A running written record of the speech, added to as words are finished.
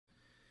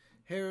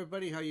Hey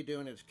everybody, how you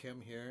doing? It's Kim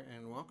here,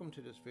 and welcome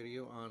to this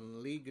video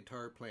on lead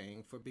guitar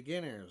playing for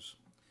beginners.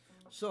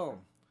 So,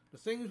 the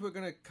things we're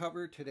going to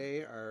cover today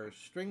are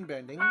string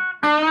bending,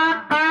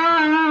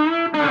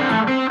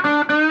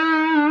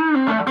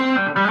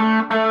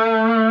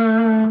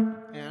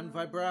 and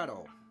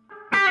vibrato.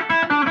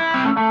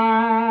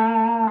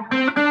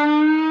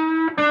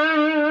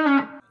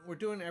 We're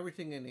doing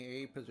everything in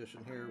the A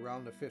position here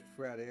around the 5th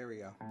fret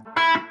area.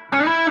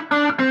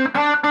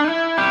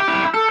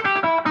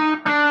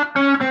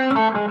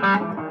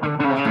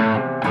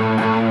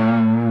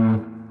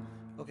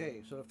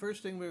 Okay, so the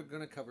first thing we're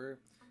going to cover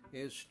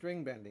is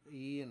string bending.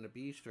 E and the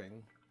B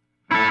string.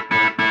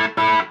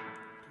 To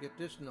get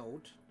this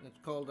note, it's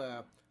called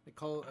they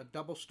call it a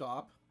double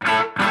stop.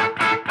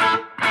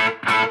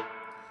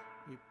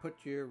 You put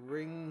your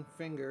ring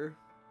finger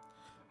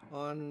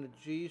on the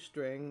G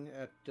string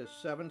at the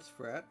 7th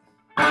fret.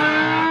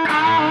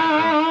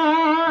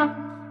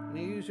 And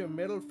you use your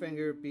middle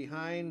finger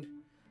behind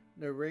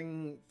the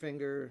ring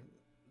finger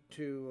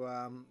to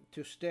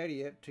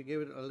steady it, to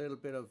give it a little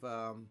bit of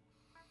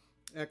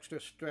extra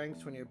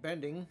strength when you're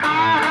bending. And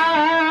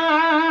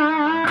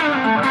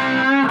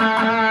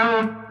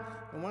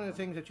one of the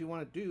things that you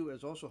want to do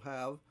is also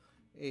have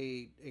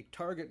a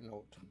target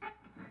note,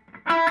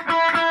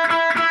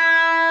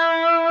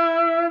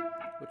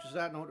 which is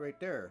that note right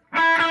there.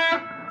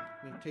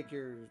 You take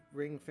your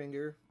ring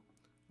finger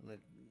on the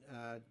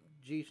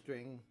G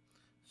string,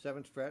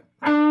 7th fret,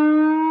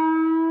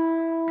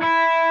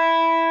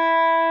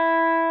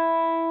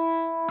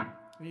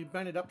 and you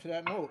bend it up to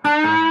that note.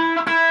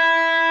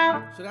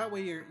 So that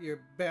way your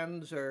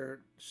bends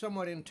are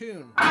somewhat in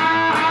tune.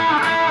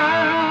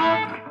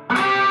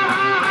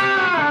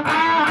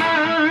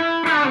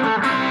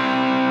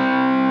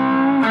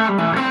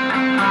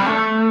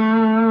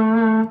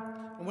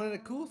 And one of the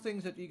cool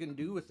things that you can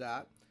do with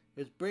that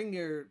is bring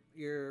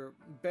your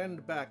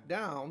bend back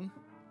down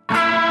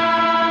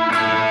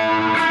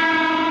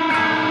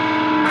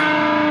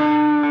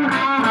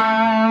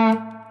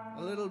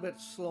a little bit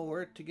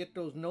slower to get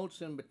those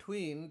notes in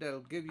between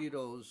that'll give you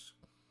those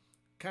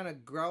kind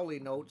of growly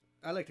notes.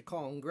 I like to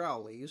call them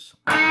growlies.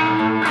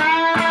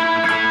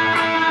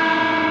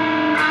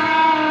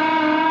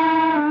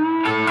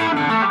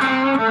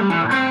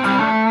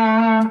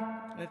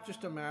 And it's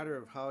just a matter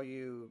of how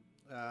you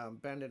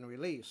bend and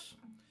release.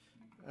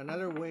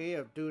 Another way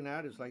of doing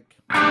that is like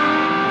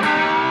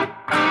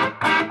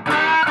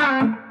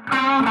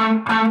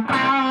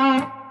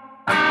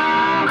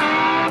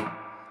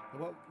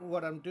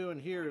what I'm doing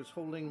here is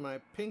holding my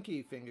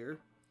pinky finger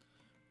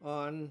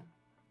on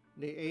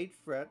the 8th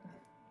fret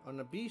on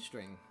the B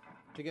string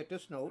to get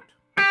this note,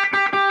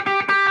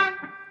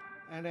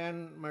 and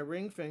then my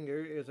ring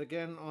finger is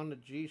again on the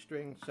G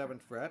string,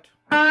 7th fret,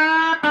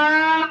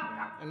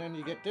 and then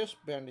you get this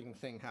bending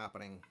thing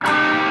happening.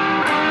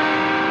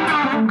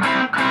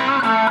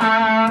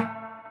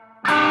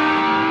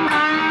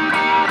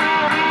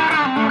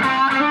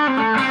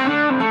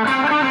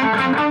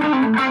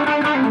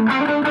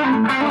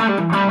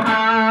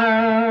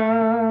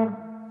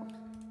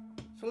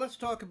 So let's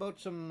talk about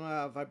some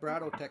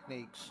vibrato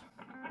techniques.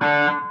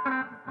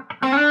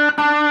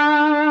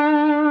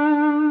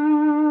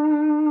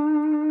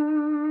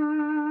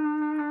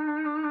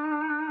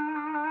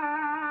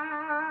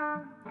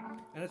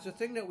 And it's a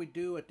thing that we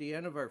do at the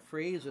end of our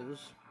phrases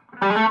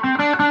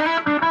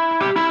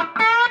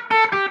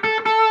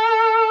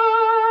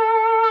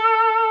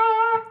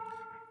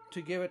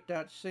to give it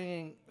that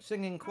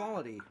singing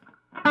quality.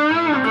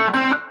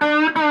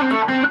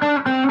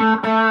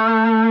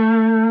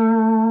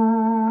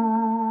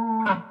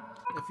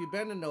 If you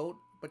bend a note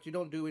but you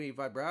don't do any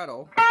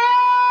vibrato,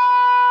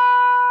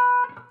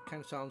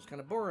 kind of sounds kind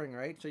of boring,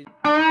 right? So you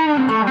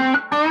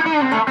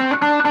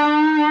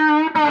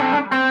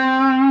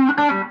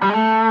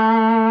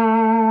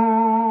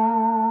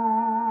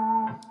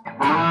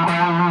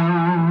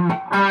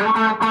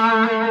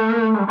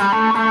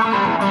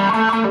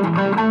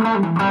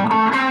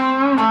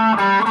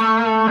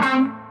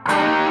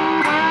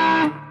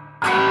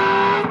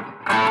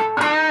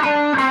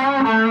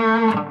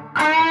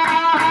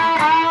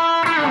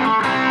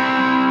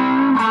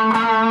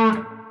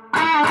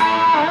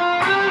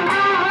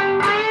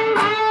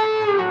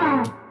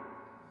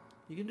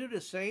can do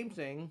the same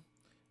thing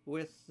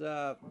with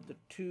the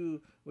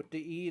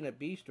E and the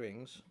B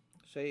strings.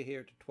 Say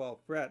here to 12th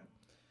fret,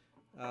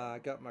 I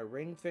got my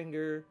ring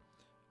finger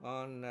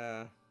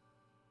on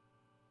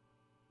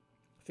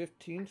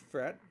 15th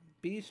fret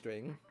B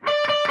string,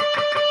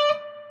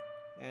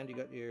 and you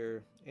got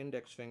your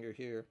index finger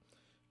here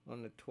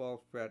on the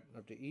 12th fret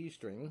of the E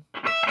string.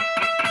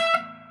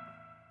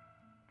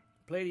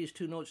 Play these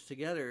two notes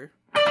together,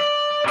 you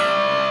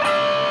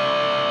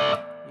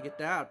get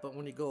that, but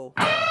when you go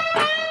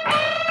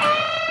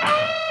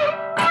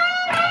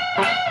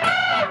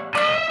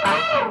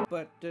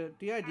but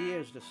the idea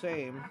is the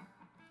same.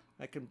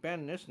 I can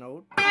bend this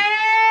note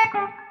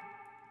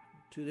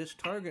to this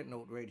target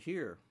note right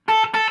here.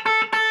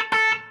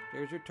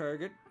 There's your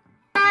target.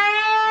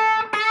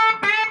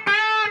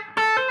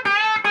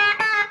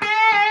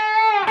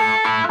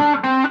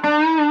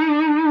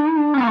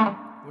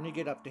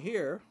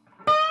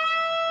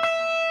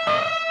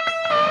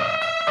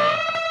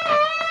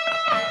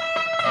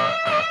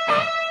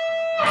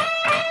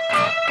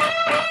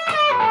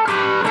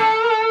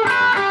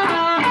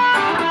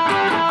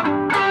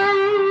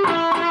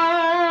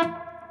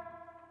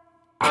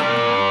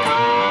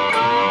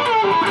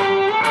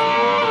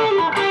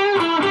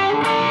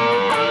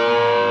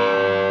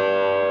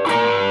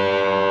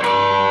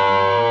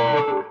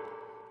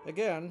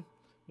 Again,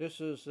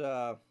 this is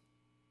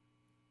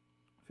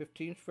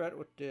 15th fret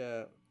with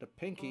the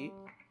pinky,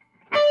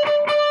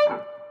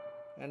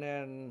 and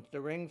then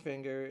the ring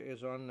finger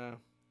is on the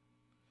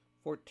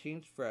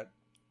 14th fret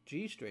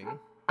G string.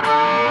 And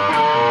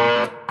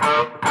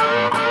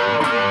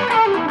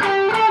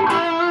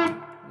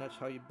that's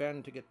how you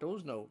bend to get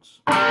those notes.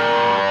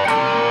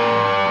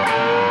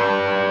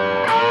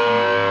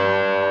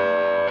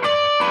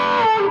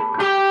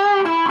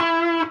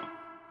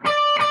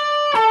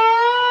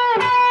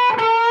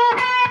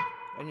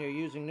 And you're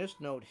using this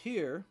note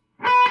here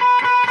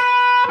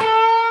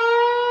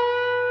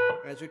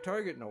as your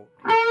target note.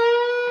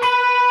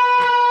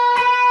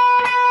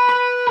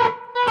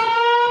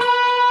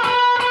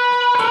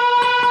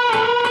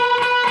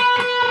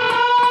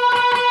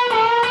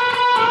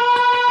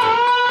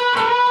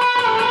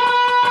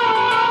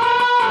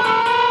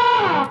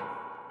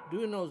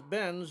 Doing those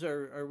bends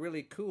are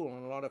really cool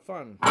and a lot of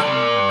fun.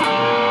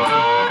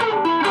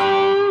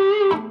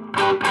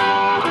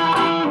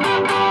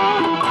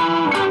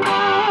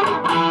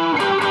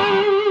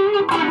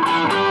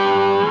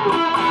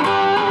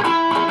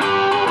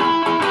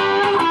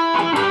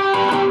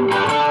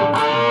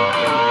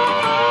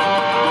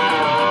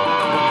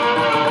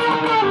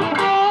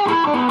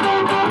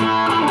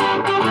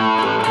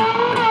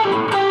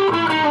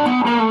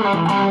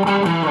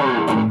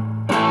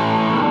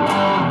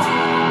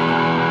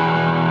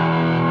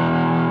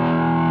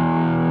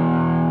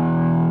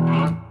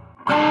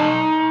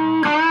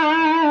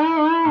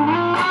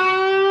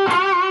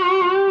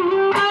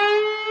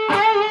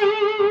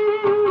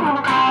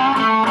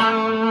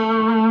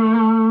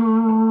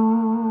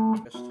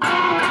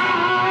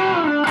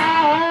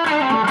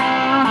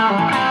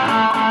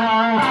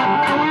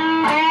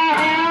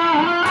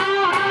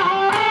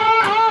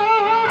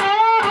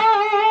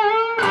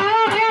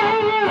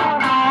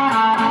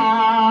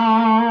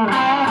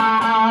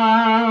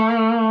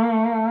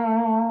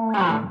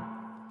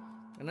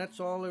 And that's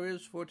all there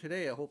is for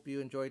today. I hope you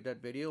enjoyed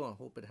that video. I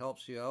hope it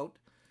helps you out.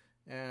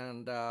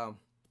 And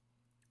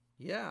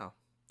yeah,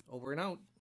 over and out.